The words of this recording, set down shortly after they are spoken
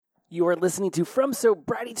You are listening to From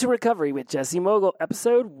Sobriety to Recovery with Jesse Mogul,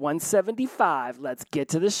 episode 175. Let's get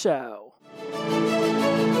to the show.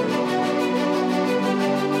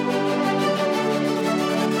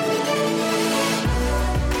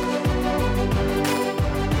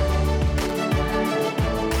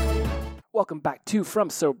 Welcome back to From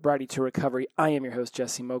Sobriety to Recovery. I am your host,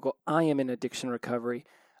 Jesse Mogul. I am in addiction recovery.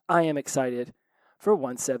 I am excited for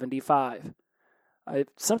 175.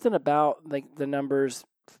 Something about like the numbers,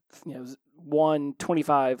 1,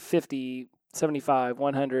 25, 50, 75,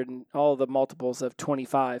 100, and all the multiples of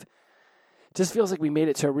 25. Just feels like we made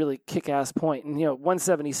it to a really kick-ass point. And,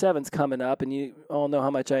 177's coming up, and you all know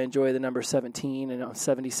how much I enjoy the number 17 and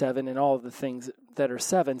 77 and all of the things that are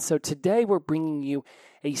 7. So today we're bringing you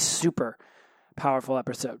a super powerful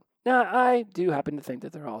episode. Now, I do happen to think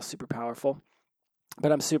that they're all super powerful,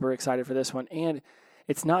 but I'm super excited for this one. And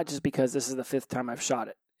it's not just because this is the 5th time I've shot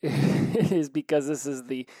it. It is because this is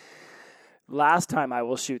the last time I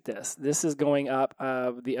will shoot this. This is going up.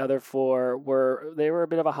 The other 4 were a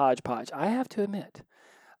bit of a hodgepodge. I have to admit,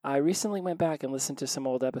 I recently went back and listened to some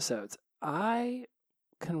old episodes. I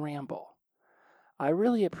can ramble. I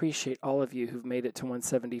really appreciate all of you who've made it to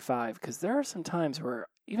 175 because there are some times where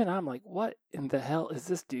even I'm like, what in the hell is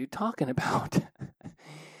this dude talking about?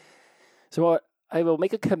 So I will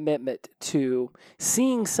make a commitment to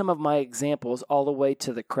seeing some of my examples all the way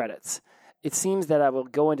to the credits. It seems that I will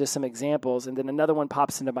go into some examples and then another one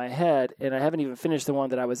pops into my head and I haven't even finished the one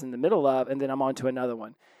that I was in the middle of and then I'm on to another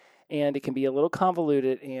one. And it can be a little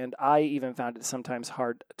convoluted and I even found it sometimes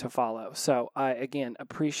hard to follow. So I, again,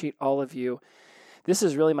 appreciate all of you. This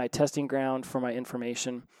is really my testing ground for my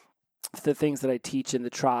information, the things that I teach in the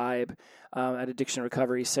tribe, at addiction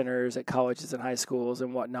recovery centers, at colleges and high schools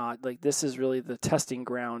and whatnot. Like this is really the testing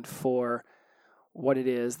ground for what it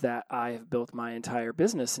is that I have built my entire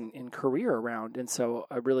business and career around. And so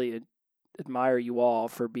I really admire you all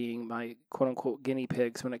for being my quote unquote guinea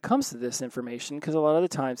pigs when it comes to this information, because a lot of the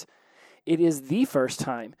times it is the first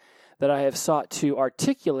time that I have sought to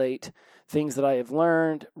articulate things that I have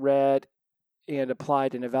learned, read, and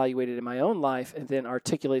applied and evaluated in my own life, and then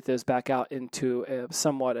articulate those back out into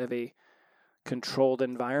somewhat of a controlled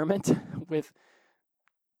environment with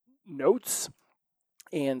notes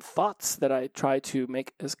and thoughts that I try to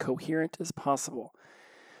make as coherent as possible.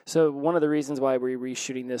 So one of the reasons why we're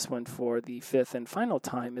reshooting this one for the 5th and final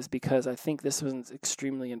time is because I think this one's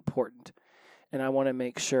extremely important, and I want to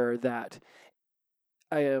make sure that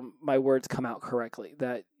my words come out correctly,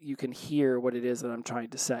 that you can hear what it is that I'm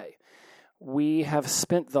trying to say. We have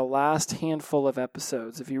spent the last handful of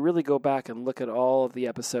episodes, if you really go back and look at all of the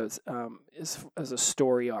episodes as a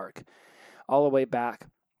story arc, all the way back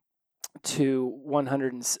to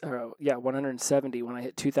 170 when I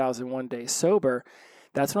hit 2001 days sober.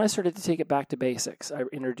 That's when I started to take it back to basics. I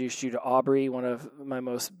introduced you to Aubrey, one of my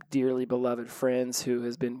most dearly beloved friends who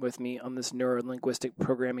has been with me on this neuro-linguistic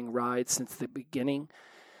programming ride since the beginning.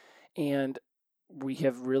 And we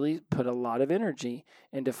have really put a lot of energy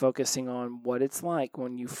into focusing on what it's like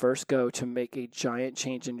when you first go to make a giant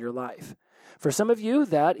change in your life. For some of you,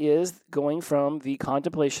 that is going from the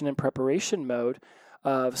contemplation and preparation mode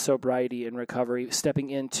of sobriety and recovery, stepping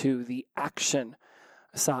into the action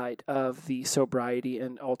side of the sobriety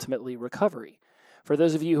and ultimately recovery. For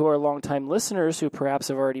those of you who are longtime listeners who perhaps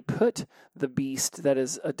have already put the beast that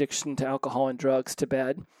is addiction to alcohol and drugs to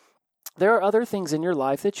bed, there are other things in your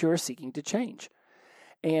life that you are seeking to change.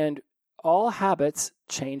 And all habits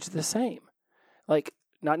change the same. Like,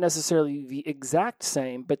 not necessarily the exact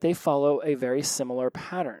same, but they follow a very similar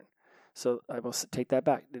pattern. So I will take that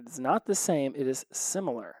back. It is not the same, it is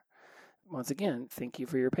similar. Once again, thank you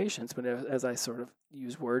for your patience as I sort of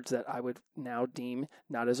use words that I would now deem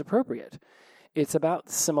not as appropriate. It's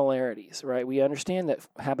about similarities, right? We understand that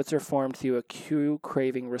habits are formed through a cue,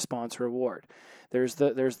 craving, response, reward. There's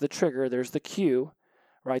the trigger, there's the cue,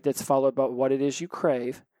 right, that's followed by what it is you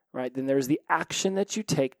crave, right? Then there's the action that you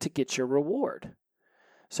take to get your reward.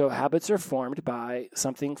 So habits are formed by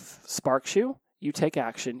something sparks you, you take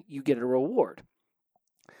action, you get a reward.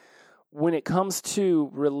 When it comes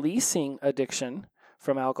to releasing addiction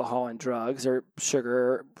from alcohol and drugs or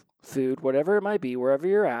sugar, food, whatever it might be, wherever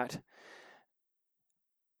you're at,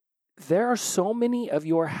 there are so many of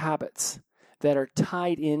your habits that are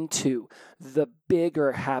tied into the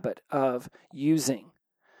bigger habit of using,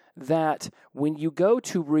 that when you go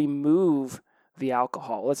to remove the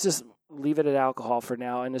alcohol, let's just leave it at alcohol for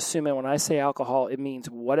now and assume that when I say alcohol, it means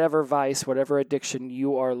whatever vice, whatever addiction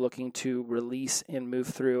you are looking to release and move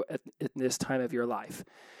through at this time of your life.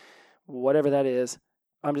 Whatever that is,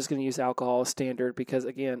 I'm just going to use alcohol as standard because,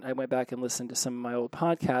 again, I went back and listened to some of my old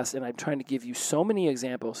podcasts, and I'm trying to give you so many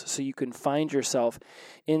examples so you can find yourself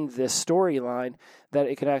in this storyline that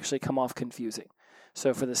it can actually come off confusing.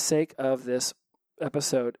 So for the sake of this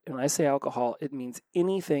episode, when I say alcohol, it means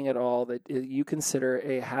anything at all that you consider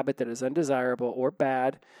a habit that is undesirable or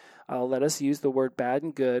bad. Let us use the word bad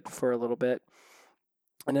and good for a little bit,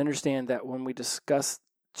 and understand that when we discuss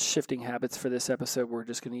shifting habits for this episode, we're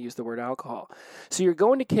just going to use the word alcohol. So you're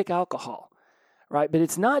going to kick alcohol, right? But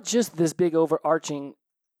it's not just this big overarching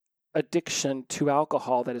addiction to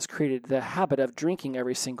alcohol that has created the habit of drinking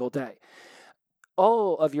every single day.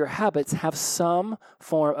 All of your habits have some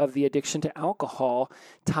form of the addiction to alcohol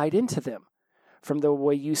tied into them. From the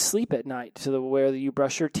way you sleep at night, to the way you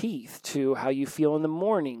brush your teeth, to how you feel in the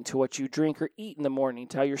morning, to what you drink or eat in the morning,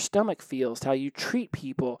 to how your stomach feels, to how you treat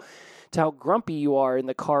people, to how grumpy you are in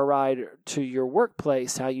the car ride to your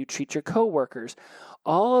workplace, how you treat your coworkers.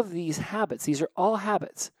 All of these habits, these are all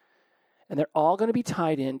habits, and they're all going to be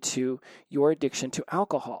tied into your addiction to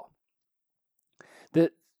alcohol. The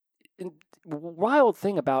wild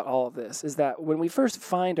thing about all of this is that when we first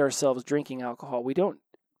find ourselves drinking alcohol, we don't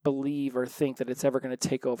believe or think that it's ever going to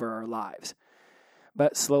take over our lives.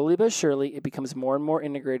 But slowly but surely, it becomes more and more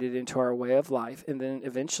integrated into our way of life, and then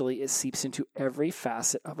eventually it seeps into every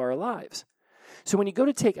facet of our lives. So when you go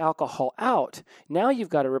to take alcohol out, now you've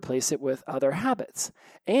got to replace it with other habits.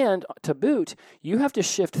 And to boot, you have to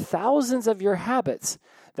shift thousands of your habits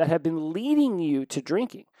that have been leading you to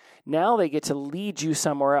drinking. Now they get to lead you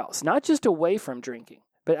somewhere else, not just away from drinking,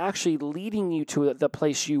 but actually leading you to the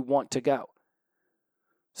place you want to go.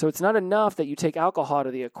 So it's not enough that you take alcohol out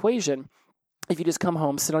of the equation if you just come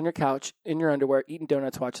home, sit on your couch in your underwear, eating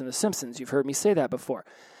donuts, watching The Simpsons. You've heard me say that before.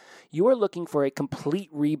 You are looking for a complete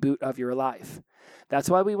reboot of your life. That's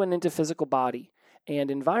why we went into physical body and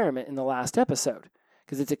environment in the last episode,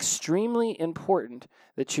 because it's extremely important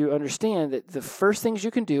that you understand that the first things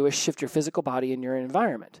you can do is shift your physical body and your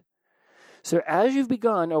environment. So as you've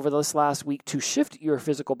begun over this last week to shift your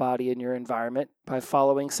physical body and your environment by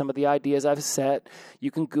following some of the ideas I've set, you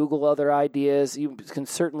can Google other ideas. You can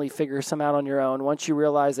certainly figure some out on your own. Once you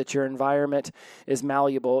realize that your environment is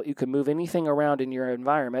malleable, you can move anything around in your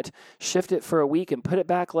environment, shift it for a week, and put it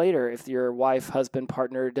back later if your wife, husband,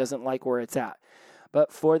 partner doesn't like where it's at.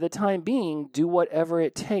 But for the time being, do whatever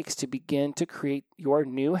it takes to begin to create your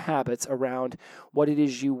new habits around what it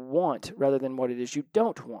is you want rather than what it is you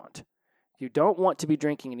don't want. You don't want to be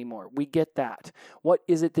drinking anymore. We get that. What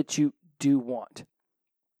is it that you do want?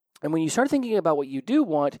 And when you start thinking about what you do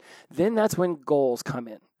want, then that's when goals come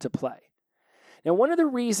into play. Now, one of the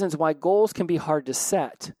reasons why goals can be hard to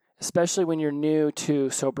set, especially when you're new to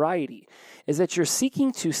sobriety, is that you're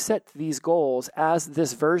seeking to set these goals as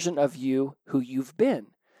this version of you who you've been,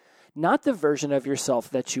 not the version of yourself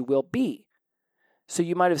that you will be. So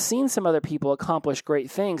you might have seen some other people accomplish great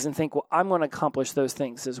things and think, well, I'm going to accomplish those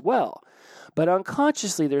things as well. But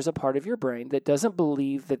unconsciously, there's a part of your brain that doesn't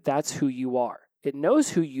believe that that's who you are. It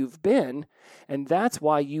knows who you've been, and that's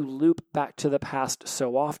why you loop back to the past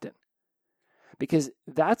so often. Because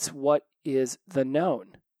that's what is the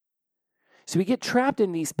known. So we get trapped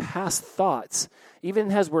in these past thoughts,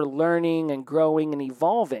 even as we're learning and growing and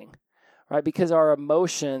evolving. Right? Because our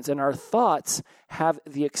emotions and our thoughts have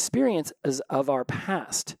the experiences of our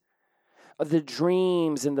past, of the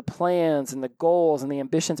dreams and the plans and the goals and the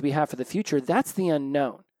ambitions we have for the future. That's the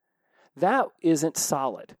unknown. That isn't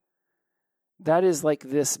solid. That is like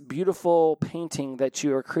this beautiful painting that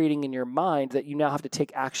you are creating in your mind that you now have to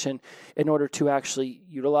take action in order to actually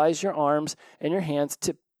utilize your arms and your hands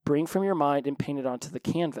to bring from your mind and paint it onto the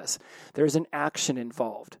canvas. There's an action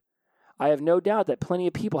involved. I have no doubt that plenty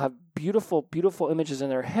of people have beautiful, beautiful images in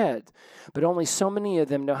their head, but only so many of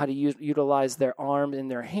them know how to utilize their arm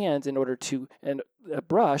and their hands in order to, and a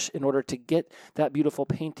brush in order to get that beautiful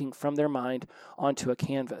painting from their mind onto a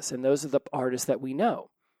canvas. And those are the artists that we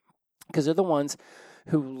know, because they're the ones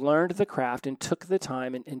who learned the craft and took the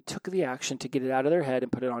time and took the action to get it out of their head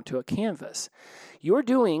and put it onto a canvas. You're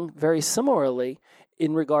doing very similarly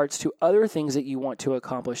in regards to other things that you want to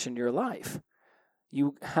accomplish in your life.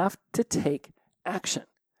 You have to take action.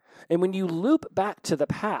 And when you loop back to the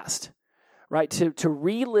past, right, to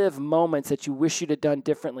relive moments that you wish you'd have done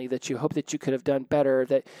differently, that you hope that you could have done better,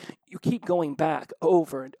 that you keep going back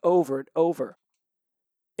over and over and over.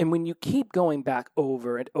 And when you keep going back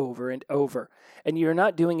over and over and over, and you're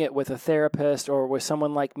not doing it with a therapist or with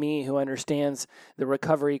someone like me who understands the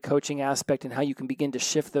recovery coaching aspect and how you can begin to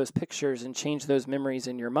shift those pictures and change those memories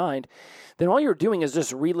in your mind, then all you're doing is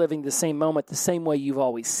just reliving the same moment the same way you've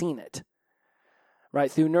always seen it.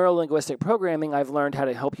 right? Through neuro-linguistic programming, I've learned how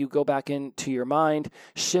to help you go back into your mind,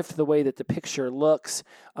 shift the way that the picture looks,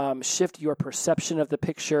 shift your perception of the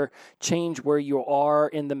picture, change where you are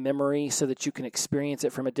in the memory so that you can experience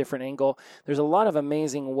it from a different angle. There's a lot of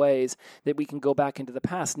amazing ways that we can go back into the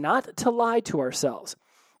past, not to lie to ourselves.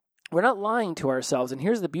 We're not lying to ourselves, and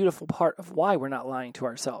here's the beautiful part of why we're not lying to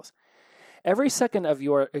ourselves. Every second of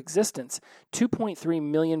your existence, 2.3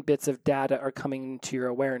 million bits of data are coming into your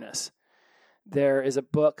awareness. There is a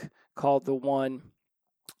book called The One.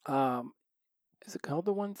 Is it called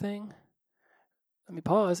The One Thing? Let me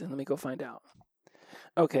pause and let me go find out.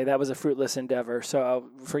 Okay, that was a fruitless endeavor, so I'll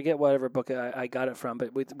forget whatever book I got it from,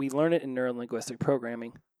 but we learn it in neuro-linguistic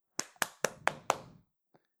programming.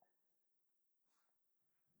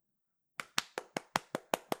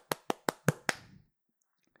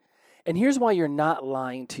 And here's why you're not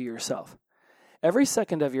lying to yourself. Every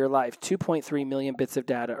second of your life, 2.3 million bits of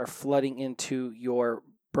data are flooding into your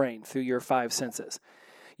brain through your 5 senses.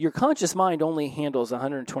 Your conscious mind only handles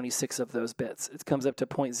 126 of those bits. It comes up to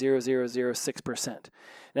 0.0006%.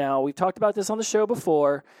 Now, we've talked about this on the show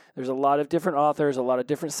before. There's a lot of different authors, a lot of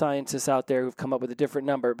different scientists out there who've come up with a different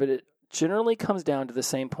number, but it generally comes down to the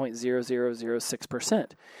same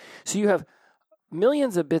 0.0006%. So you have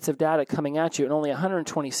millions of bits of data coming at you and only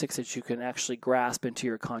 126 that you can actually grasp into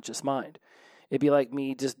your conscious mind. It'd be like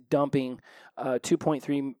me just dumping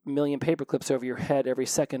 2.3 million paper clips over your head every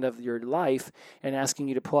second of your life and asking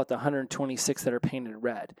you to pull out the 126 that are painted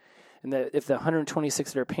red. And if the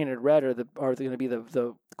 126 that are painted red are going to be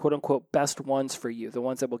the quote-unquote best ones for you, the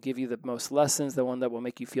ones that will give you the most lessons, the one that will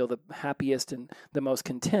make you feel the happiest and the most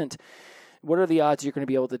content, what are the odds you're going to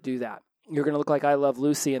be able to do that? You're going to look like I Love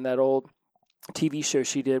Lucy in that old TV show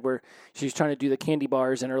she did where she's trying to do the candy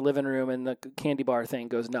bars in her living room and the candy bar thing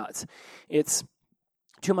goes nuts. It's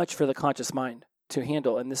too much for the conscious mind to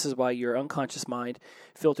handle, and this is why your unconscious mind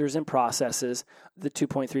filters and processes the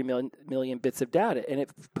 2.3 million bits of data, and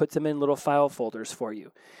it puts them in little file folders for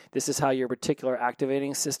you. This is how your reticular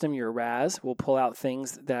activating system, your RAS, will pull out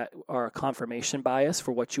things that are a confirmation bias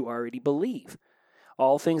for what you already believe.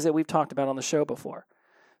 All things that we've talked about on the show before.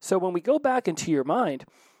 So when we go back into your mind,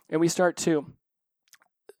 and we start to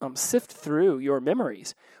sift through your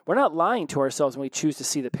memories, we're not lying to ourselves when we choose to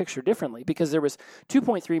see the picture differently, because there was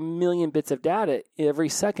 2.3 million bits of data every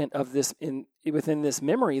second of this within this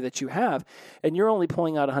memory that you have, and you're only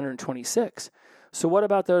pulling out 126. So what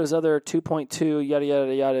about those other 2.2 yada,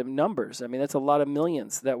 yada, yada numbers? I mean, that's a lot of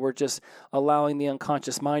millions that we're just allowing the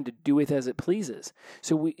unconscious mind to do with as it pleases.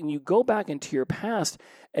 So when you go back into your past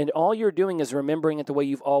and all you're doing is remembering it the way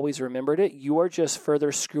you've always remembered it, you are just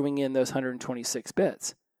further screwing in those 126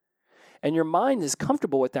 bits. And your mind is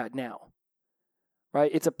comfortable with that now,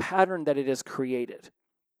 right? It's a pattern that it has created.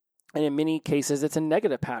 And in many cases, it's a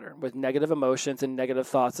negative pattern with negative emotions and negative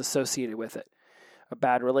thoughts associated with it. A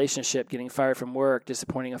bad relationship, getting fired from work,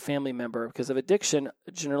 disappointing a family member. Because of addiction,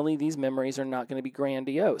 generally these memories are not going to be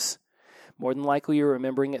grandiose. More than likely, you're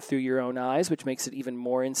remembering it through your own eyes, which makes it even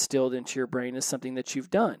more instilled into your brain as something that you've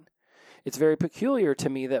done. It's very peculiar to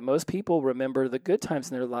me that most people remember the good times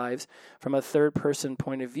in their lives from a third-person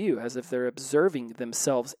point of view, as if they're observing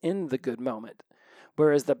themselves in the good moment.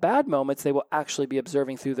 Whereas the bad moments, they will actually be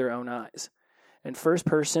observing through their own eyes. In first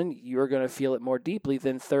person, you're going to feel it more deeply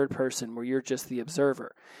than third person, where you're just the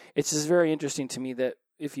observer. It's just very interesting to me that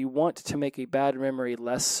if you want to make a bad memory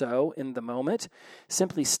less so in the moment,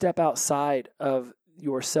 simply step outside of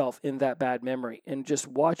yourself in that bad memory and just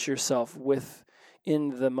watch yourself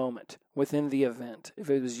within the moment, within the event. If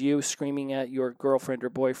it was you screaming at your girlfriend or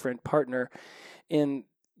boyfriend, partner, and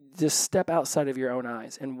just step outside of your own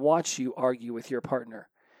eyes and watch you argue with your partner.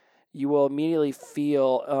 You will immediately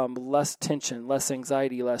feel less tension, less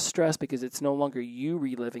anxiety, less stress, because it's no longer you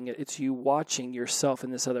reliving it. It's you watching yourself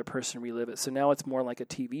and this other person relive it. So now it's more like a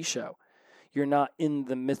TV show. You're not in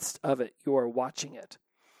the midst of it. You're watching it.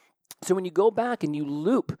 So when you go back and you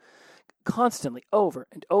loop constantly over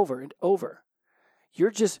and over and over, you're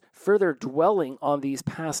just further dwelling on these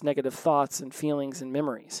past negative thoughts and feelings and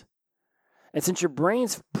memories. And since your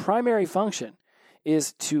brain's primary function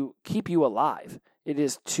is to keep you alive, it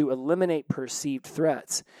is to eliminate perceived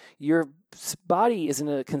threats, your body is in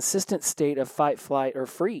a consistent state of fight, flight, or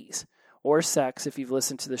freeze, or sex. If you've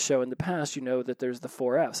listened to the show in the past, you know that there's the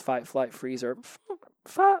 4 F's, fight, flight, freeze, or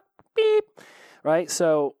beep, right?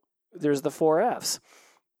 So there's the 4 F's.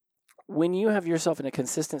 When you have yourself in a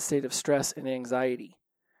consistent state of stress and anxiety,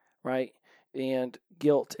 right, and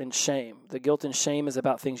guilt and shame. The guilt and shame is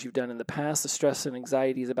about things you've done in the past. The stress and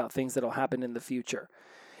anxiety is about things that will happen in the future.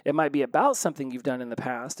 It might be about something you've done in the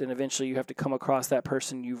past, and eventually you have to come across that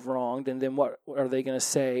person you've wronged, and then what are they going to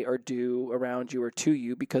say or do around you or to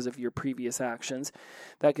you because of your previous actions?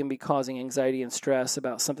 That can be causing anxiety and stress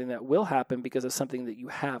about something that will happen because of something that you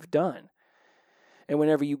have done. And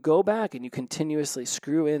whenever you go back and you continuously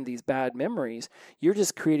screw in these bad memories, you're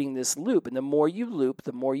just creating this loop. And the more you loop,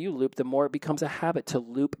 the more it becomes a habit to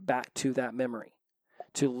loop back to that memory,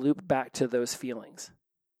 to loop back to those feelings.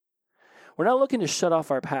 We're not looking to shut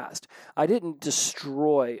off our past. I didn't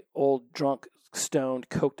destroy old, drunk, stoned,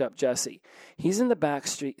 coked up Jesse. He's in the back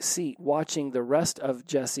seat watching the rest of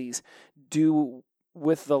Jesse's do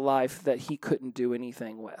with the life that he couldn't do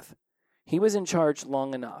anything with. He was in charge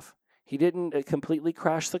long enough. He didn't completely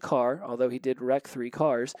crash the car, although he did wreck 3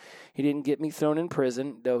 cars. He didn't get me thrown in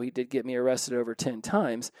prison, though he did get me arrested over 10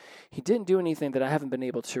 times. He didn't do anything that I haven't been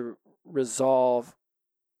able to resolve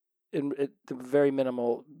in the very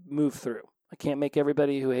minimal move through. I can't make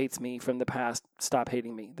everybody who hates me from the past stop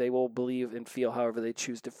hating me. They will believe and feel however they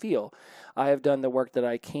choose to feel. I have done the work that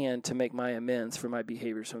I can to make my amends for my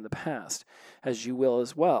behaviors from the past, as you will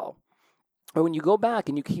as well. But when you go back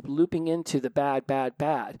and you keep looping into the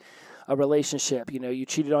bad, a relationship, you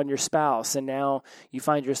cheated on your spouse and now you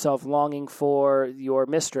find yourself longing for your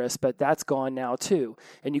mistress, but that's gone now too.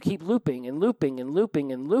 And you keep looping and looping and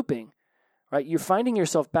looping and looping, right? You're finding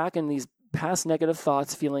yourself back in these past negative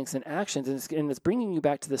thoughts, feelings, and actions, and it's bringing you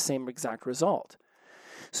back to the same exact result.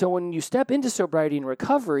 So when you step into sobriety and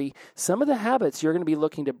recovery, some of the habits you're going to be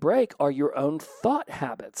looking to break are your own thought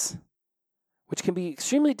habits, which can be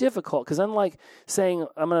extremely difficult because unlike saying,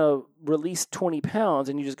 I'm going to release 20 pounds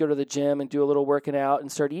and you just go to the gym and do a little working out and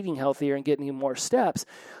start eating healthier and getting more steps,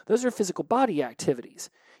 those are physical body activities.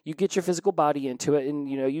 You get your physical body into it and,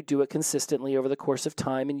 you do it consistently over the course of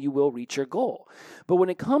time and you will reach your goal. But when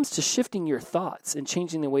it comes to shifting your thoughts and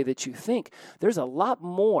changing the way that you think, there's a lot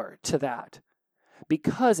more to that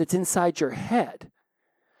because it's inside your head.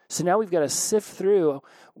 So now we've got to sift through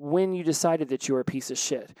when you decided that you were a piece of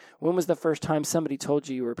shit. When was the first time somebody told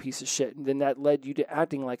you were a piece of shit? And then that led you to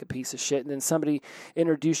acting like a piece of shit. And then somebody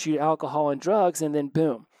introduced you to alcohol and drugs, and then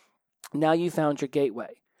boom, now you found your gateway.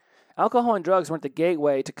 Alcohol and drugs weren't the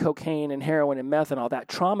gateway to cocaine and heroin and meth and all that.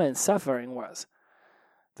 Trauma and suffering was.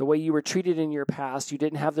 The way you were treated in your past, you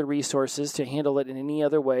didn't have the resources to handle it in any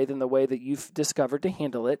other way than the way that you've discovered to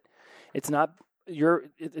handle it. It's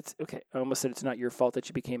okay. I almost said it's not your fault that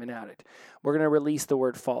you became an addict. We're going to release the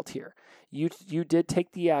word fault here. You did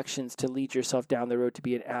take the actions to lead yourself down the road to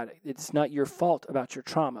be an addict. It's not your fault about your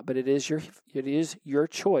trauma, but it is your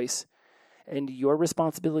choice and your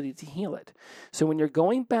responsibility to heal it. So when you're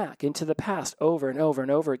going back into the past over and over and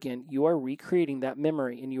over again, you are recreating that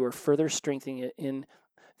memory and you are further strengthening it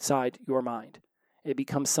inside your mind. It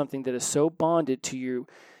becomes something that is so bonded to you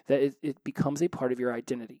that it becomes a part of your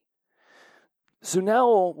identity. So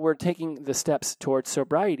now we're taking the steps towards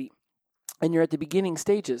sobriety, and you're at the beginning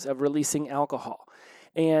stages of releasing alcohol.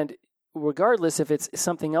 And regardless if it's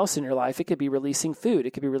something else in your life, it could be releasing food.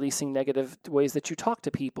 It could be releasing negative ways that you talk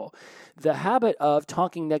to people. The habit of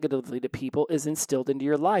talking negatively to people is instilled into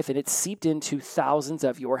your life, and it's seeped into thousands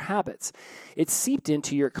of your habits. It's seeped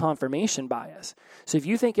into your confirmation bias. So if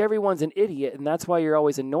you think everyone's an idiot and that's why you're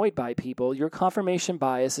always annoyed by people, your confirmation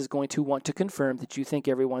bias is going to want to confirm that you think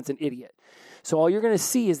everyone's an idiot. So all you're going to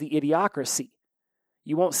see is the idiocracy.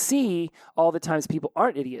 You won't see all the times people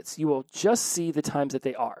aren't idiots. You will just see the times that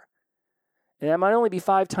they are. And that might only be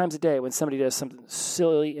 5 times a day when somebody does something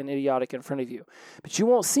silly and idiotic in front of you. But you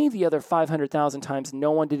won't see the other 500,000 times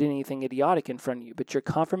no one did anything idiotic in front of you. But your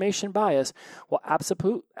confirmation bias will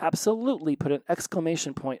absolutely put an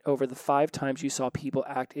exclamation point over the 5 times you saw people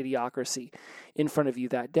act idiocracy in front of you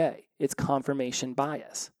that day. It's confirmation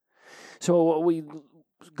bias. So we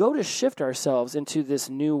go to shift ourselves into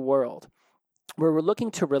this new world where we're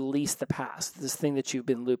looking to release the past, this thing that you've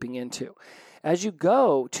been looping into. As you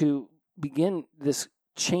go to begin this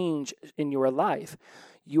change in your life,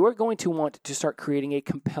 you're going to want to start creating a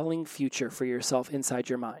compelling future for yourself inside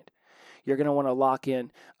your mind. You're going to want to lock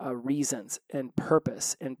in reasons and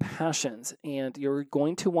purpose and passions, and you're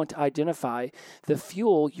going to want to identify the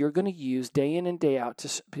fuel you're going to use day in and day out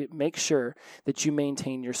to make sure that you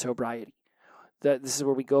maintain your sobriety. This is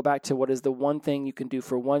where we go back to what is the one thing you can do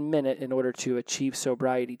for 1 minute in order to achieve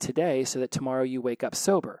sobriety today so that tomorrow you wake up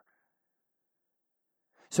sober.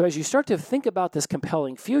 So as you start to think about this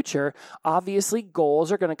compelling future, obviously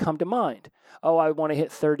goals are going to come to mind. Oh, I want to hit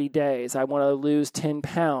 30 days. I want to lose 10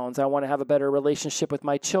 pounds. I want to have a better relationship with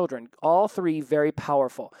my children. All 3 very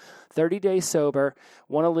powerful. 30 days sober,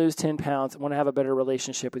 want to lose 10 pounds, want to have a better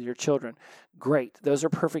relationship with your children. Great. Those are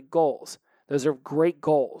perfect goals. Those are great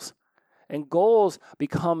goals. And goals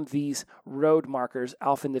become these road markers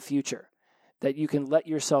off in the future that you can let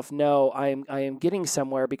yourself know I am getting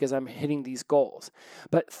somewhere because I'm hitting these goals.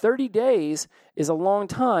 But 30 days is a long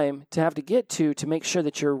time to have to get to make sure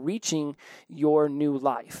that you're reaching your new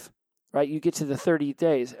life, right? You get to the 30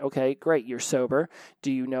 days. Okay, great. You're sober.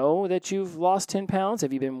 Do you know that you've lost 10 pounds?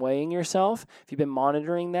 Have you been weighing yourself? Have you been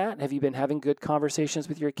monitoring that? Have you been having good conversations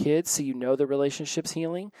with your kids so you know the relationship's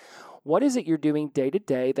healing? What is it you're doing day to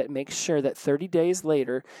day that makes sure that 30 days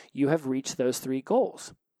later you have reached those 3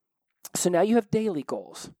 goals? So now you have daily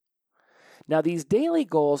goals. Now these daily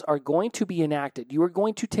goals are going to be enacted. You are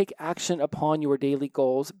going to take action upon your daily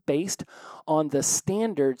goals based on the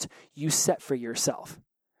standards you set for yourself.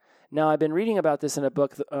 Now, I've been reading about this in a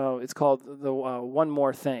book. It's called The One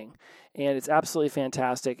More Thing, and it's absolutely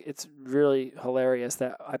fantastic. It's really hilarious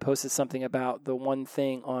that I posted something about the one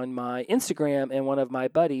thing on my Instagram, and one of my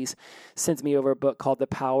buddies sent me over a book called The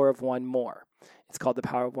Power of One More. It's called The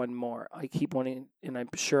Power of One More. I keep wanting, and I'm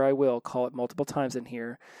sure I will, call it multiple times in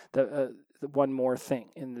here, the one more thing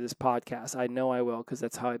in this podcast. I know I will, because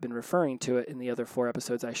that's how I've been referring to it in the other 4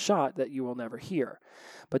 episodes I shot that you will never hear.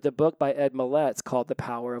 But the book by Ed Mylett called The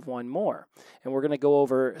Power of One More. And we're going to go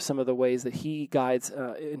over some of the ways that he guides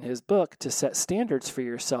in his book to set standards for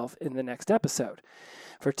yourself in the next episode.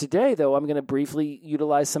 For today, though, I'm going to briefly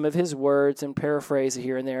utilize some of his words and paraphrase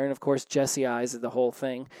here and there, and of course, Jesse-ize the whole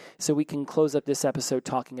thing, so we can close up this episode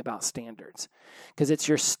talking about standards. Because it's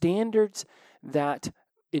your standards that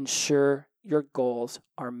ensure your goals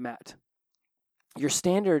are met. Your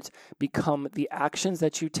standards become the actions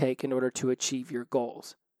that you take in order to achieve your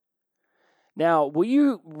goals. Now, will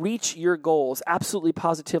you reach your goals absolutely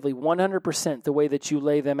positively 100% the way that you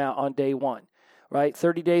lay them out on day 1? Right?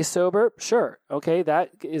 30 days sober? Sure. Okay, that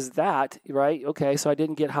is that, right? Okay, so I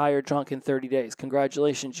didn't get high or drunk in 30 days.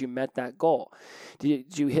 Congratulations, you met that goal.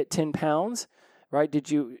 Did you hit 10 pounds? Right?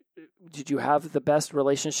 Did you have the best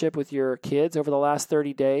relationship with your kids over the last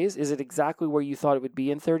 30 days? Is it exactly where you thought it would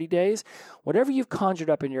be in 30 days? Whatever you've conjured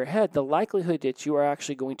up in your head, the likelihood that you are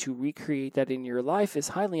actually going to recreate that in your life is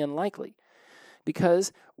highly unlikely.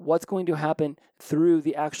 Because what's going to happen through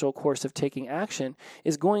the actual course of taking action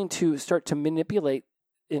is going to start to manipulate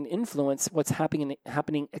and influence what's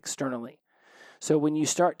happening externally. So when you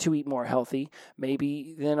start to eat more healthy,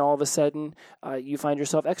 maybe then all of a sudden you find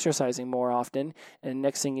yourself exercising more often, and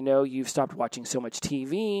next thing you know, you've stopped watching so much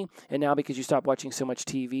TV, and now because you stopped watching so much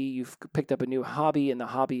TV, you've picked up a new hobby, and the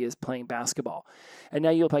hobby is playing basketball. And now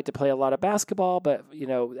you'll like to play a lot of basketball, but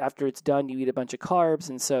after it's done, you eat a bunch of carbs,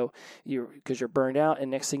 and so because you're burned out, and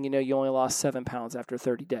next thing you know, you only lost 7 pounds after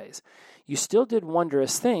 30 days. You still did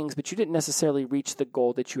wondrous things, but you didn't necessarily reach the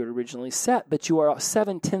goal that you had originally set, but you are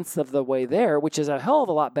 7/10 of the way there, which is a hell of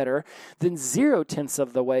a lot better than 0/10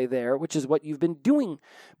 of the way there, which is what you've been doing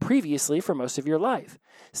previously for most of your life.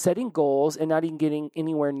 Setting goals and not even getting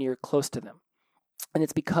anywhere near close to them. And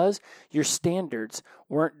it's because your standards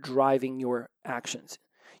weren't driving your actions.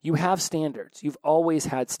 You have standards. You've always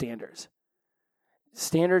had standards.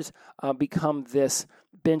 Standards become this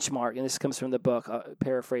benchmark, and this comes from the book,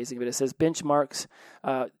 paraphrasing, but it says benchmarks.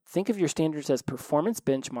 Think of your standards as performance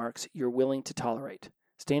benchmarks you're willing to tolerate.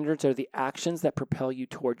 Standards are the actions that propel you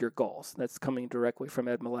toward your goals. That's coming directly from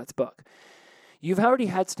Ed Mylett's book. You've already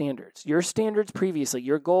had standards. Your standards previously,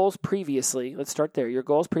 your goals previously, let's start there. Your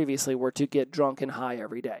goals previously were to get drunk and high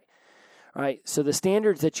every day, right? So the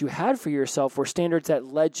standards that you had for yourself were standards that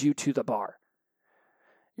led you to the bar.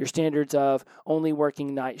 Your standards of only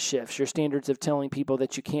working night shifts, your standards of telling people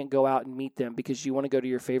that you can't go out and meet them because you want to go to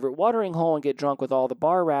your favorite watering hole and get drunk with all the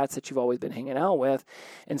bar rats that you've always been hanging out with.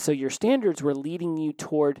 And so your standards were leading you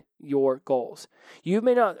toward your goals. You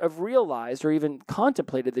may not have realized or even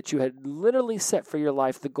contemplated that you had literally set for your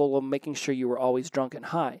life the goal of making sure you were always drunk and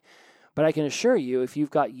high. But I can assure you, if you've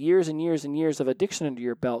got years and years and years of addiction under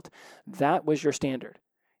your belt, that was your standard.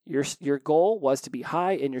 Your goal was to be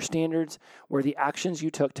high, and your standards were the actions you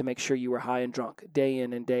took to make sure you were high and drunk day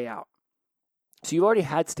in and day out. So you already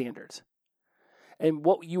had standards. And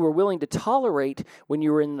what you were willing to tolerate when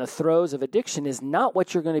you were in the throes of addiction is not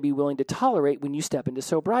what you're going to be willing to tolerate when you step into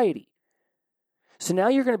sobriety. So now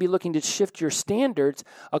you're going to be looking to shift your standards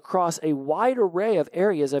across a wide array of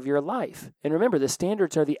areas of your life. And remember, the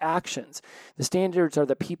standards are the actions. The standards are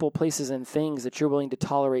the people, places, and things that you're willing to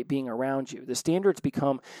tolerate being around you. The standards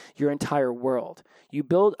become your entire world. You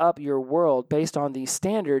build up your world based on these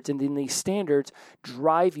standards, and then these standards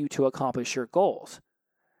drive you to accomplish your goals.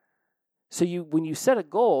 So when you set a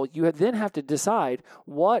goal, you then have to decide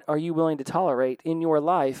what are you willing to tolerate in your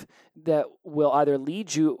life that will either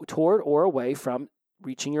lead you toward or away from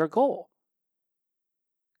reaching your goal.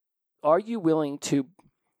 Are you willing to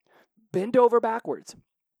bend over backwards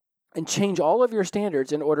and change all of your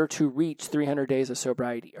standards in order to reach 300 days of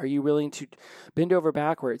sobriety? Are you willing to bend over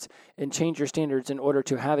backwards and change your standards in order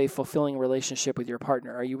to have a fulfilling relationship with your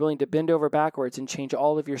partner? Are you willing to bend over backwards and change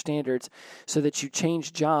all of your standards so that you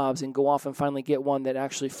change jobs and go off and finally get one that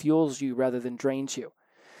actually fuels you rather than drains you?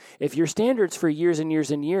 If your standards for years and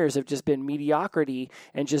years and years have just been mediocrity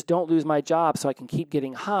and just don't lose my job so I can keep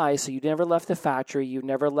getting high, so you never left the factory, you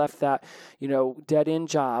never left that, dead-end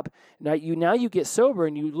job. Now you get sober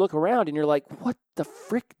and you look around and you're like, what the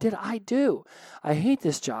frick did I do? I hate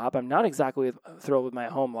this job. I'm not exactly thrilled with my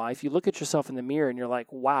home life. You look at yourself in the mirror and you're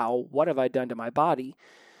like, wow, what have I done to my body?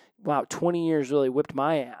 Wow, 20 years really whipped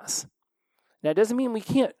my ass. Now, it doesn't mean we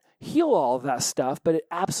can't heal all of that stuff, but it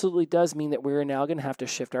absolutely does mean that we're now going to have to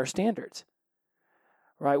shift our standards,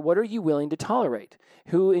 right? What are you willing to tolerate?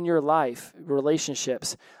 Who in your life,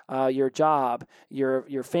 relationships, your job,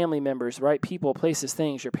 your family members, right? People, places,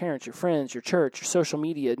 things, your parents, your friends, your church, your social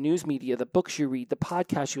media, news media, the books you read, the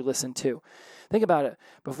podcasts you listen to. Think about it.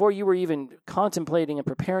 Before you were even contemplating and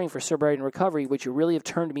preparing for sobriety and recovery, would you really have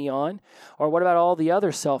turned me on? Or what about all the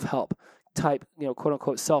other self-help type, quote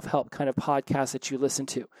unquote, self-help kind of podcasts that you listen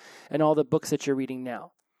to and all the books that you're reading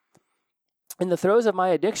now? In the throes of my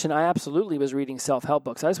addiction, I absolutely was reading self-help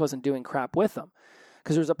books. I just wasn't doing crap with them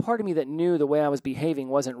because there was a part of me that knew the way I was behaving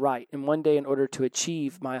wasn't right. And one day, in order to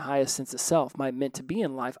achieve my highest sense of self, my meant to be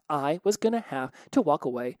in life, I was going to have to walk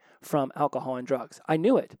away from alcohol and drugs. I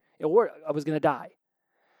knew it, or I was going to die.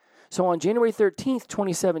 So on January 13th,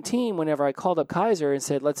 2017, whenever I called up Kaiser and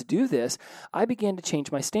said, let's do this, I began to change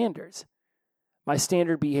my standards. My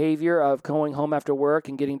standard behavior of going home after work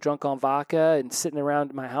and getting drunk on vodka and sitting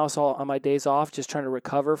around my house all on my days off just trying to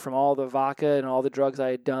recover from all the vodka and all the drugs I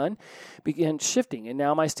had done began shifting. And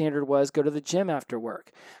now my standard was go to the gym after work,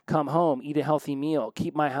 come home, eat a healthy meal,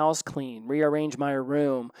 keep my house clean, rearrange my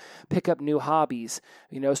room, pick up new hobbies,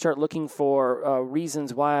 start looking for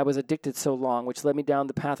reasons why I was addicted so long, which led me down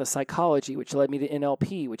the path of psychology, which led me to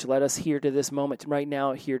NLP, which led us here to this moment right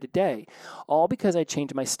now, here today. All because I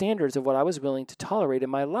changed my standards of what I was willing to tolerate in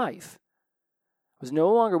my life. I was no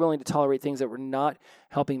longer willing to tolerate things that were not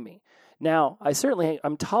helping me. Now,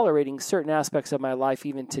 I'm tolerating certain aspects of my life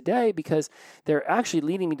even today because they're actually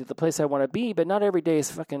leading me to the place I want to be, but not every day is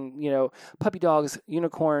fucking, puppy dogs,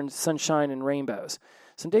 unicorns, sunshine, and rainbows.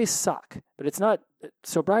 Some days suck, but it's not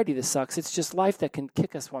sobriety that sucks. It's just life that can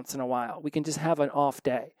kick us once in a while. We can just have an off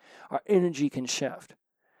day. Our energy can shift.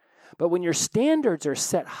 But when your standards are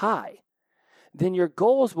set high, then your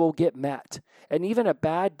goals will get met. And even a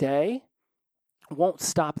bad day won't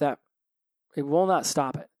stop that. It will not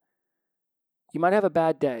stop it. You might have a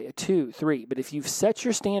bad day, a 2, 3, but if you've set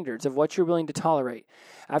your standards of what you're willing to tolerate,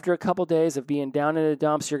 after a couple days of being down in the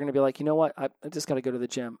dumps, you're going to be like, you know what? I just got to go to the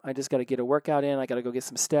gym. I just got to get a workout in. I got to go get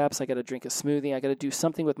some steps. I got to drink a smoothie. I got to do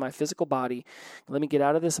something with my physical body. Let me get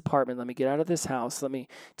out of this apartment. Let me get out of this house. Let me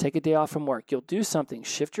take a day off from work. You'll do something.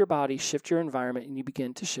 Shift your body, shift your environment, and you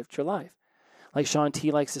begin to shift your life. Like Shaun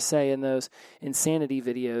T likes to say in those insanity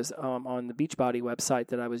videos on the Beachbody website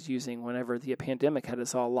that I was using whenever the pandemic had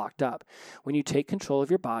us all locked up, when you take control of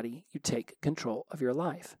your body, you take control of your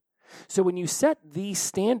life. So when you set these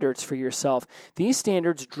standards for yourself, these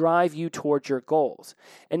standards drive you towards your goals.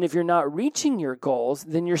 And if you're not reaching your goals,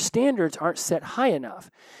 then your standards aren't set high enough.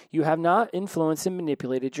 You have not influenced and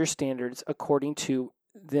manipulated your standards according to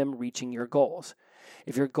them reaching your goals.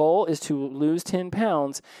 If your goal is to lose 10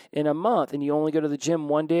 pounds in a month and you only go to the gym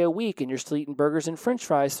 1 day a week and you're still eating burgers and french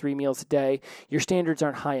fries 3 meals a day, your standards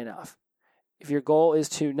aren't high enough. If your goal is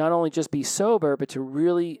to not only just be sober, but to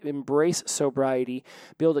really embrace sobriety,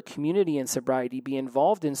 build a community in sobriety, be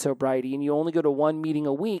involved in sobriety, and you only go to 1 meeting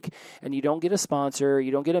a week and you don't get a sponsor,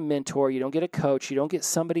 you don't get a mentor, you don't get a coach, you don't get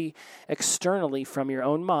somebody externally from your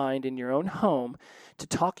own mind in your own home to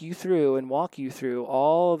talk you through and walk you through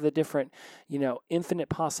all of the different, infinite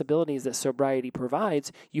possibilities that sobriety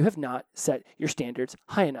provides, you have not set your standards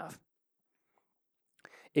high enough.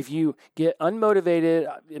 If you get unmotivated,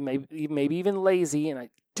 maybe even lazy, and I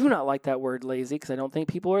do not like that word lazy because I don't think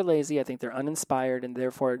people are lazy. I think they're uninspired and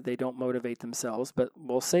therefore they don't motivate themselves. But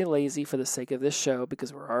we'll say lazy for the sake of this show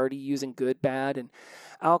because we're already using good, bad, and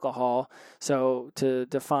alcohol. So to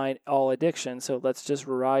define all addiction. So let's just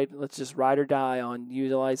ride or die on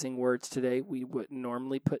utilizing words today we wouldn't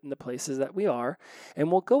normally put in the places that we are. And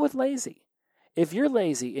we'll go with lazy. If you're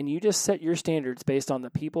lazy and you just set your standards based on the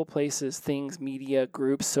people, places, things, media,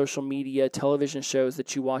 groups, social media, television shows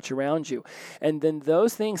that you watch around you, and then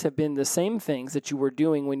those things have been the same things that you were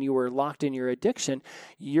doing when you were locked in your addiction,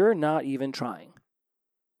 you're not even trying.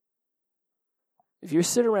 If you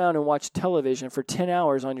sit around and watch television for 10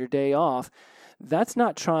 hours on your day off, that's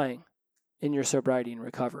not trying. in your sobriety and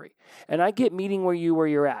recovery. And I get meeting where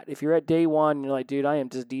you're at. If you're at day one and you're like, dude, I am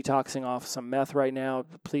just detoxing off some meth right now.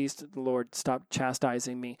 Please, Lord, stop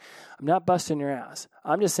chastising me. I'm not busting your ass.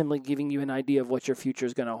 I'm just simply giving you an idea of what your future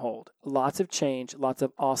is going to hold. Lots of change, lots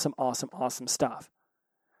of awesome, awesome, awesome stuff.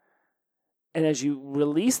 And as you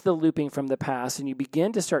release the looping from the past and you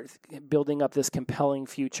begin to start building up this compelling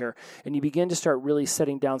future and you begin to start really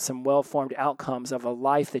setting down some well-formed outcomes of a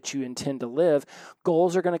life that you intend to live,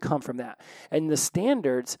 goals are going to come from that. And the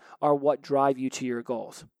standards are what drive you to your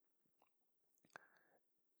goals.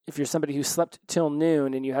 If you're somebody who slept till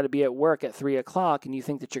noon and you had to be at work at 3 o'clock and you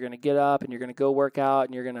think that you're going to get up and you're going to go work out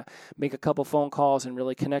and you're going to make a couple phone calls and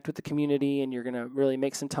really connect with the community and you're going to really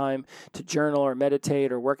make some time to journal or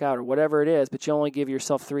meditate or work out or whatever it is, but you only give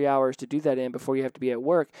yourself 3 hours to do that in before you have to be at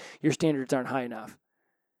work, your standards aren't high enough.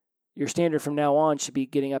 Your standard from now on should be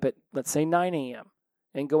getting up at, let's say, 9 a.m.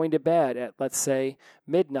 and going to bed at, let's say,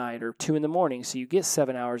 midnight or 2 in the morning so you get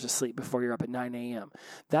 7 hours of sleep before you're up at 9 a.m.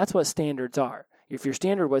 That's what standards are. If your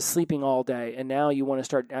standard was sleeping all day and now you want to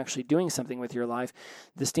start actually doing something with your life,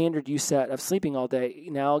 the standard you set of sleeping all day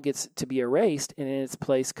now gets to be erased, and in its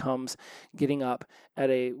place comes getting up at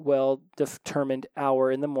a well-determined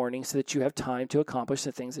hour in the morning so that you have time to accomplish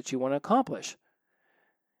the things that you want to accomplish.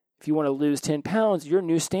 If you want to lose 10 pounds, your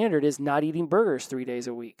new standard is not eating burgers 3 days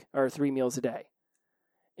a week or 3 meals a day.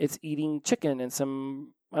 It's eating chicken and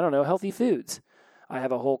some, healthy foods. I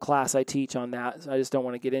have a whole class I teach on that. I just don't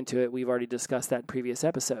want to get into it. We've already discussed that in previous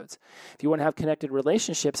episodes. If you want to have connected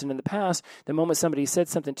relationships, and in the past, the moment somebody said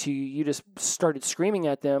something to you, you just started screaming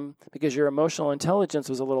at them because your emotional intelligence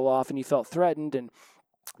was a little off and you felt threatened and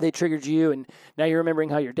they triggered you, and now you're remembering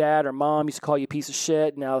how your dad or mom used to call you a piece of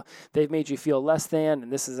shit. Now they've made you feel less than, and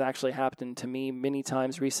this has actually happened to me many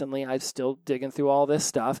times recently. I'm still digging through all this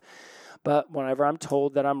stuff. But whenever I'm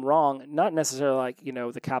told that I'm wrong, not necessarily like,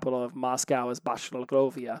 the capital of Moscow is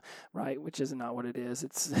Bashkortosha, right? Which is not what it is.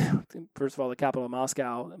 It's, first of all, the capital of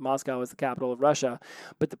Moscow. Moscow is the capital of Russia.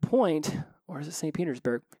 But the point, or is it St.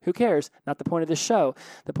 Petersburg? Who cares? Not the point of this show.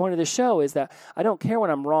 The point of this show is that I don't care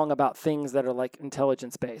when I'm wrong about things that are like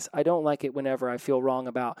intelligence-based. I don't like it whenever I feel wrong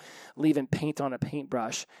about leaving paint on a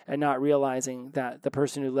paintbrush and not realizing that the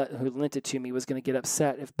person who lent it to me was going to get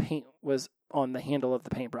upset if paint was on the handle of the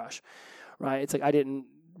paintbrush, right? It's like I didn't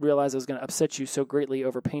realize I was going to upset you so greatly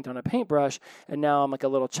over paint on a paintbrush, and now I'm like a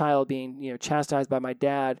little child being, chastised by my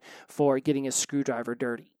dad for getting his screwdriver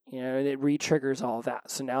dirty. And it re-triggers all of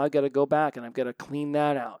that. So now I've got to go back and I've got to clean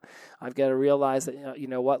that out. I've got to realize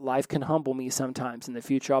that, life can humble me sometimes. In the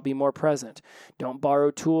future, I'll be more present. Don't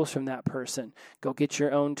borrow tools from that person. Go get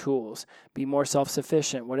your own tools. Be more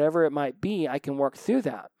self-sufficient. Whatever it might be, I can work through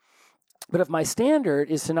that. But if my standard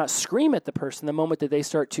is to not scream at the person the moment that they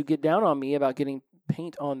start to get down on me about getting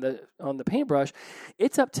paint on the paintbrush,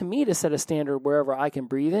 it's up to me to set a standard wherever I can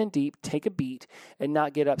breathe in deep, take a beat, and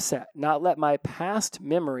not get upset. Not let my past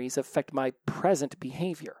memories affect my present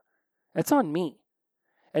behavior. That's on me.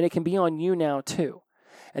 And it can be on you now too.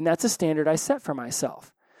 And that's a standard I set for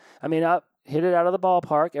myself. I mean, I hit it out of the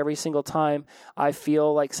ballpark every single time I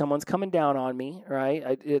feel like someone's coming down on me,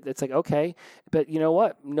 right? It's like, okay, but you know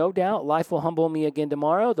what? No doubt life will humble me again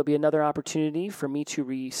tomorrow. There'll be another opportunity for me to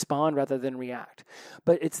respond rather than react.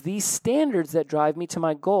 But it's these standards that drive me to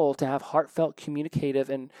my goal to have heartfelt, communicative,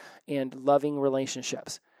 and loving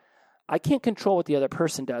relationships. I can't control what the other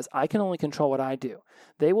person does. I can only control what I do.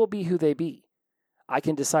 They will be who they be. I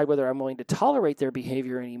can decide whether I'm willing to tolerate their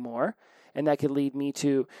behavior anymore. And that could lead me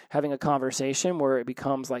to having a conversation where it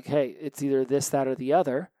becomes like, hey, it's either this, that, or the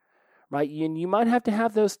other, right? And you might have to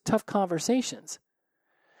have those tough conversations.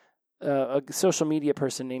 A social media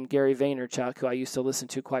person named Gary Vaynerchuk, who I used to listen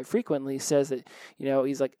to quite frequently, says that,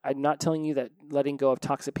 he's like, I'm not telling you that letting go of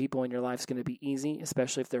toxic people in your life is going to be easy,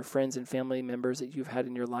 especially if they're friends and family members that you've had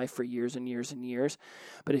in your life for years and years and years.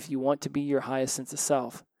 But if you want to be your highest sense of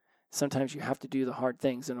self, sometimes you have to do the hard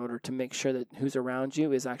things in order to make sure that who's around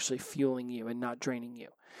you is actually fueling you and not draining you.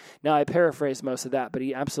 Now, I paraphrased most of that, but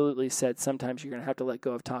he absolutely said sometimes you're going to have to let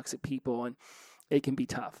go of toxic people, and it can be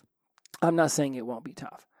tough. I'm not saying it won't be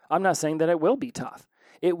tough. I'm not saying that it will be tough.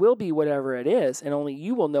 It will be whatever it is, and only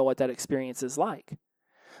you will know what that experience is like.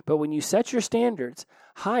 But when you set your standards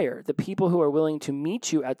higher, the people who are willing to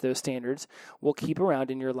meet you at those standards will keep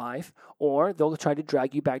around in your life, or they'll try to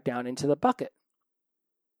drag you back down into the bucket.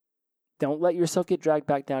 Don't let yourself get dragged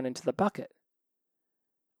back down into the bucket.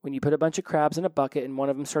 When you put a bunch of crabs in a bucket and one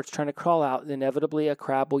of them starts trying to crawl out, inevitably a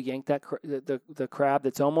crab will yank the crab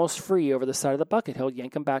that's almost free over the side of the bucket. He'll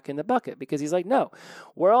yank him back in the bucket because he's like, no,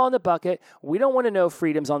 we're all in the bucket. We don't want to know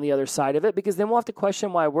freedom's on the other side of it because then we'll have to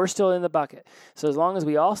question why we're still in the bucket. So as long as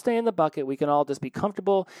we all stay in the bucket, we can all just be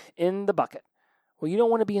comfortable in the bucket. Well, you don't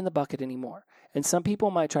want to be in the bucket anymore. And some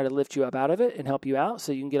people might try to lift you up out of it and help you out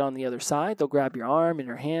so you can get on the other side. They'll grab your arm and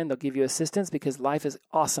your hand. They'll give you assistance because life is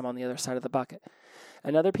awesome on the other side of the bucket.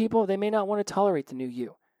 And other people, they may not want to tolerate the new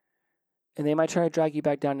you. And they might try to drag you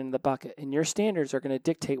back down into the bucket. And your standards are going to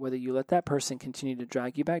dictate whether you let that person continue to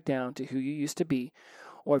drag you back down to who you used to be,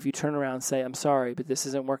 or if you turn around and say, I'm sorry, but this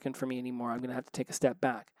isn't working for me anymore. I'm going to have to take a step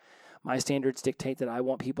back. My standards dictate that I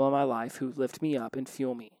want people in my life who lift me up and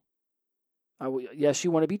fuel me. Yes,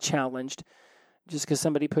 you want to be challenged. Just because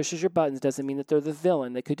somebody pushes your buttons doesn't mean that they're the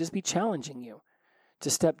villain. They could just be challenging you to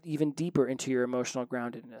step even deeper into your emotional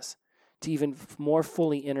groundedness, to even more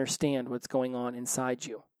fully understand what's going on inside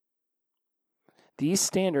you. These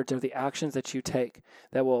standards are the actions that you take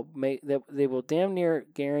that will make that they will damn near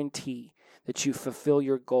guarantee that you fulfill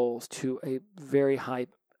your goals to a very high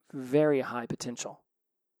potential.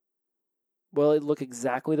 Will it look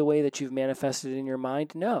exactly the way that you've manifested in your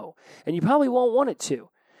mind? No. And you probably won't want it to.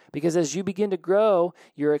 Because as you begin to grow,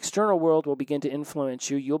 your external world will begin to influence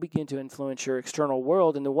you. You'll begin to influence your external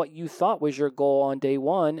world. And then what you thought was your goal on day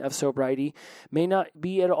 1 of sobriety may not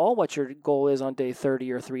be at all what your goal is on day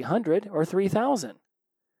 30 or 300 or 3,000.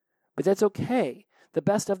 But that's okay. The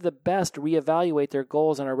best of the best reevaluate their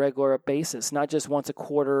goals on a regular basis, not just once a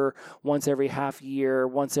quarter, once every half year,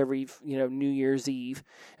 once every New Year's Eve.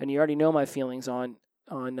 And you already know my feelings on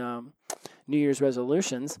New Year's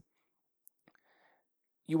resolutions.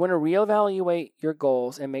 You want to reevaluate your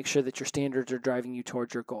goals and make sure that your standards are driving you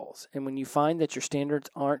towards your goals. And when you find that your standards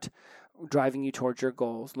aren't driving you towards your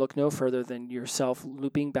goals, look no further than yourself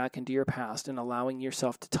looping back into your past and allowing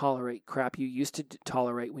yourself to tolerate crap you used to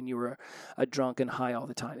tolerate when you were a drunk and high all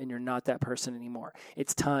the time, and you're not that person anymore.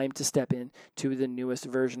 It's time to step in to the newest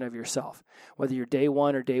version of yourself. Whether you're day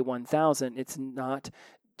 1 or day 1,000, it's not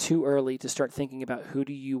too early to start thinking about who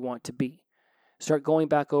do you want to be. Start going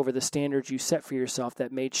back over the standards you set for yourself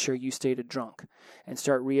that made sure you stayed a drunk, and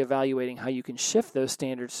start reevaluating how you can shift those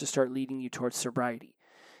standards to start leading you towards sobriety.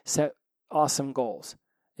 Set awesome goals.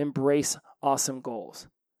 Embrace awesome goals.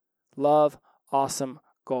 Love awesome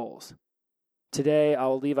goals. Today,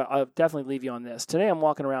 I'll definitely leave you on this. Today, I'm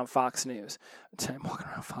walking around Fox News. Today,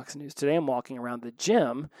 I'm walking around the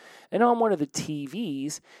gym, and on one of the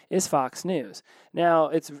TVs is Fox News. Now,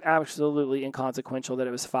 it's absolutely inconsequential that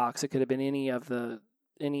it was Fox. It could have been any of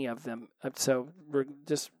them. So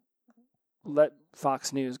just let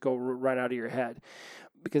Fox News go right out of your head,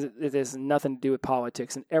 because it has nothing to do with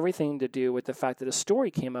politics and everything to do with the fact that a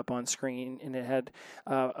story came up on screen and it had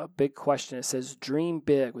a big question. It says, dream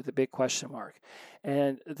big, with a big question mark.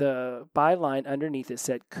 And the byline underneath it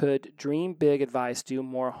said, could dream big advice do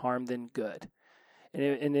more harm than good?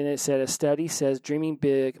 And then it said, a study says dreaming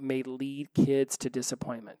big may lead kids to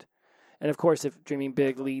disappointment. And of course, if dreaming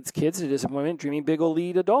big leads kids to disappointment, dreaming big will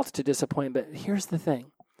lead adults to disappointment. But here's the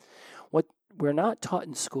thing. What we're not taught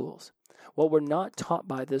in schools, what we're not taught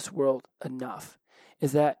by this world enough,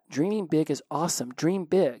 is that dreaming big is awesome. Dream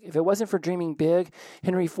big. If it wasn't for dreaming big,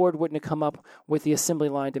 Henry Ford wouldn't have come up with the assembly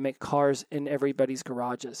line to make cars in everybody's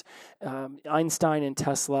garages. Einstein and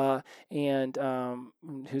Tesla and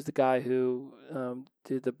who's the guy who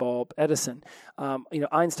did the bulb? Edison.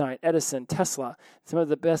 Einstein, Edison, Tesla, some of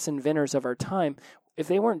the best inventors of our time. If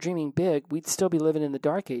they weren't dreaming big, we'd still be living in the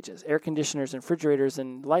dark ages. Air conditioners and refrigerators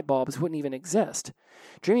and light bulbs wouldn't even exist.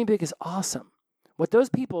 Dreaming big is awesome. What those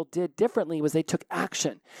people did differently was they took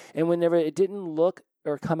action. And whenever it didn't look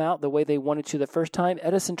or come out the way they wanted to the first time,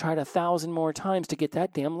 Edison tried 1,000 more times to get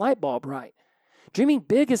that damn light bulb right. Dreaming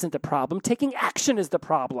big isn't the problem. Taking action is the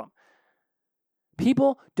problem.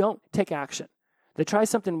 People don't take action. They try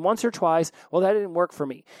something once or twice. Well, that didn't work for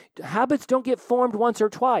me. Habits don't get formed once or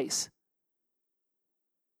twice.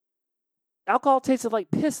 Alcohol tasted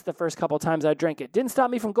like piss the first couple of times I drank it. Didn't stop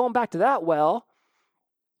me from going back to that well.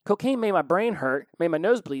 Cocaine made my brain hurt, made my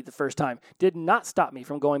nose bleed the first time. Did not stop me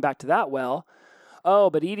from going back to that well. Oh,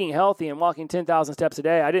 but eating healthy and walking 10,000 steps a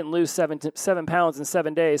day, I didn't lose 7 pounds in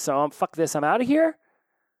 7 days, so fuck this, I'm out of here?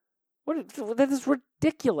 That is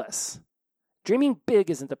ridiculous. Dreaming big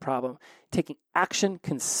isn't the problem. Taking action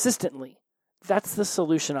consistently, that's the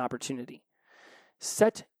solution opportunity.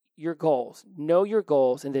 Set your goals, know your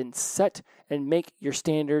goals, and then set and make your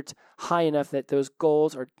standards high enough that those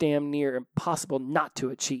goals are damn near impossible not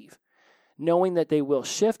to achieve. Knowing that they will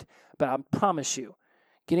shift, but I promise you,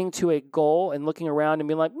 getting to a goal and looking around and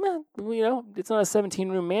being like, it's not a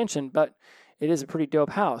 17-room mansion, but it is a pretty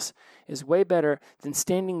dope house, is way better than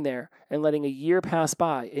standing there and letting a year pass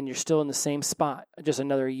by and you're still in the same spot, just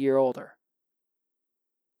another year older.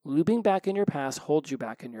 Looping back in your past holds you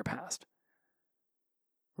back in your past.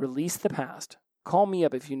 Release the past. Call me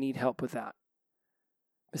up if you need help with that.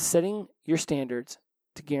 But setting your standards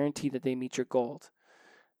to guarantee that they meet your goals,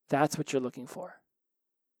 that's what you're looking for.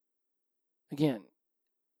 Again,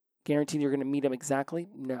 guarantee you're going to meet them exactly?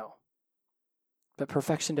 No. But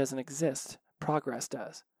perfection doesn't exist. Progress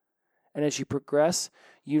does. And as you progress,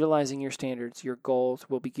 utilizing your standards, your goals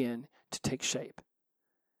will begin to take shape.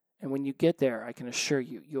 And when you get there, I can assure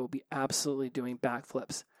you, you'll be absolutely doing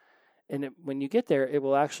backflips. And when you get there, it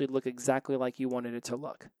will actually look exactly like you wanted it to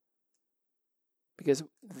look. Because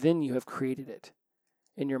then you have created it.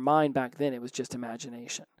 In your mind back then, it was just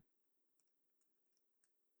imagination.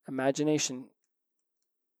 Imagination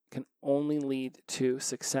can only lead to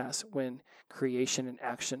success when creation and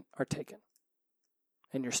action are taken.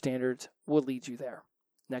 And your standards will lead you there.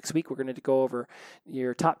 Next week, we're going to go over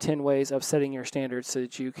your top 10 ways of setting your standards so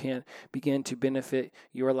that you can begin to benefit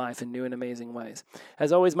your life in new and amazing ways.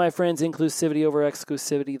 As always, my friends, inclusivity over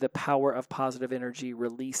exclusivity, the power of positive energy,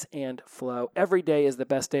 release and flow. Every day is the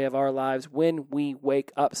best day of our lives when we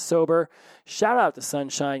wake up sober. Shout out to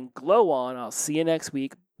Sunshine. Glow on. I'll see you next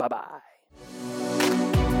week. Bye-bye.